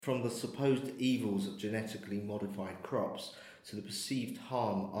From the supposed evils of genetically modified crops to the perceived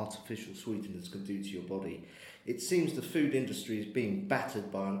harm artificial sweeteners can do to your body, it seems the food industry is being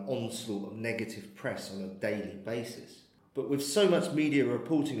battered by an onslaught of negative press on a daily basis. But with so much media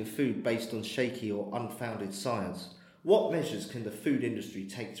reporting of food based on shaky or unfounded science, what measures can the food industry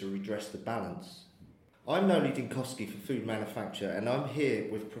take to redress the balance? I'm Noli Dinkowski for Food Manufacture, and I'm here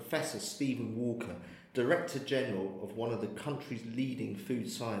with Professor Stephen Walker, Director General of one of the country's leading food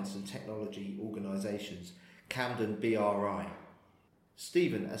science and technology organisations, Camden BRI.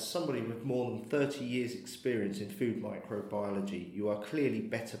 Stephen, as somebody with more than 30 years' experience in food microbiology, you are clearly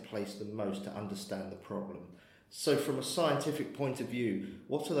better placed than most to understand the problem. So from a scientific point of view,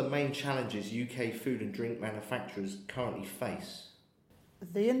 what are the main challenges UK food and drink manufacturers currently face?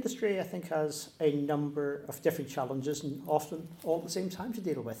 The industry, I think, has a number of different challenges and often all at the same time to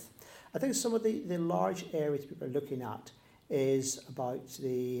deal with. I think some of the large areas people are looking at is about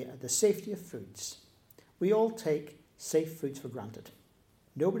the safety of foods. We all take safe foods for granted.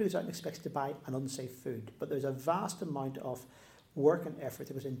 Nobody goes out and expects to buy an unsafe food, but there's a vast amount of work and effort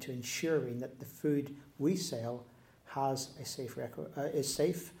that goes into ensuring that the food we sell has a safe record, is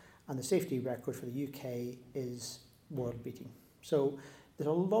safe, and the safety record for the UK is world beating. So there's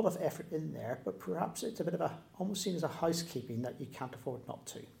a lot of effort in there, but perhaps it's a bit of almost seen as a housekeeping that you can't afford not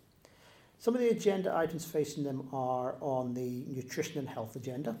to. Some of the agenda items facing them are on the nutrition and health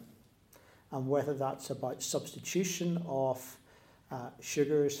agenda, and whether that's about substitution of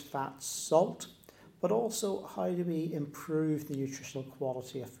sugars, fats, salt, but also how do we improve the nutritional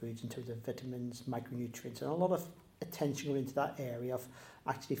quality of foods in terms of vitamins, micronutrients, and a lot of attention going into that area of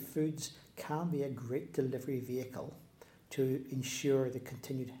actually foods can be a great delivery vehicle to ensure the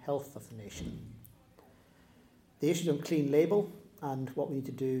continued health of the nation. The issues on clean label and what we need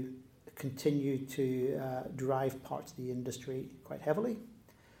to do continue to drive parts of the industry quite heavily.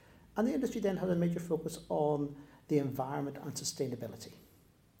 And the industry then has a major focus on the environment and sustainability.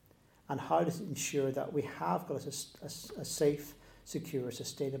 And how does it ensure that we have got a safe, secure,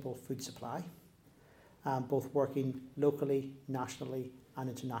 sustainable food supply, both working locally, nationally and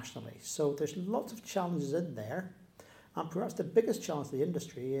internationally. So there's lots of challenges in there. And perhaps the biggest challenge for the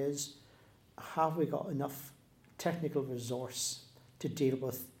industry is, have we got enough technical resource to deal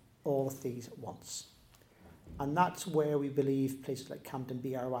with all of these at once? And that's where we believe places like Camden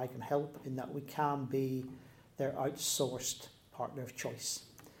BRI can help, in that we can be their outsourced partner of choice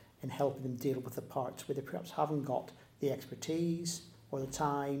in helping them deal with the parts where they perhaps haven't got the expertise or the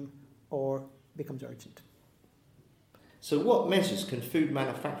time or becomes urgent. So what measures can food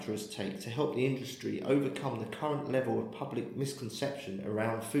manufacturers take to help the industry overcome the current level of public misconception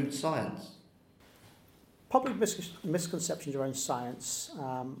around food science? Public misconceptions around science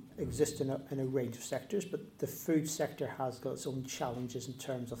exist in a range of sectors, but the food sector has got its own challenges in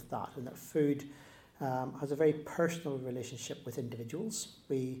terms of that, and that food has a very personal relationship with individuals.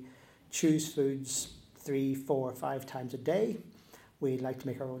 We choose foods 3, 4, 5 times a day. We like to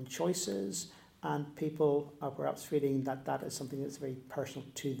make our own choices, and people are perhaps feeling that that is something that's very personal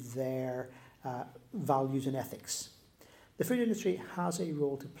to their values and ethics. The food industry has a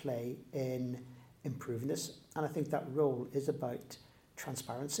role to play in improving this, and I think that role is about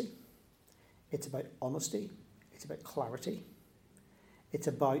transparency, it's about honesty, it's about clarity, it's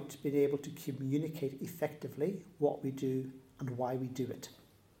about being able to communicate effectively what we do and why we do it.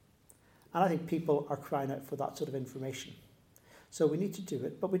 And I think people are crying out for that sort of information. So we need to do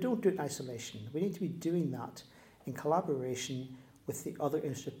it, but we don't do it in isolation. We need to be doing that in collaboration with the other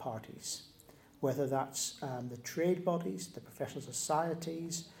interested parties, whether that's the trade bodies, the professional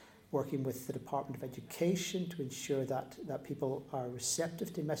societies, working with the Department of Education to ensure that people are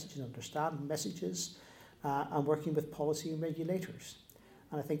receptive to messages and understand messages, and working with policy and regulators.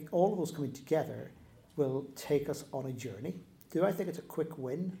 And I think all of those coming together will take us on a journey. Do I think it's a quick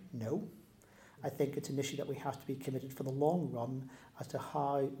win? No. I think it's an issue that we have to be committed for the long run as to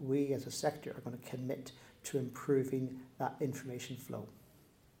how we as a sector are going to commit to improving that information flow.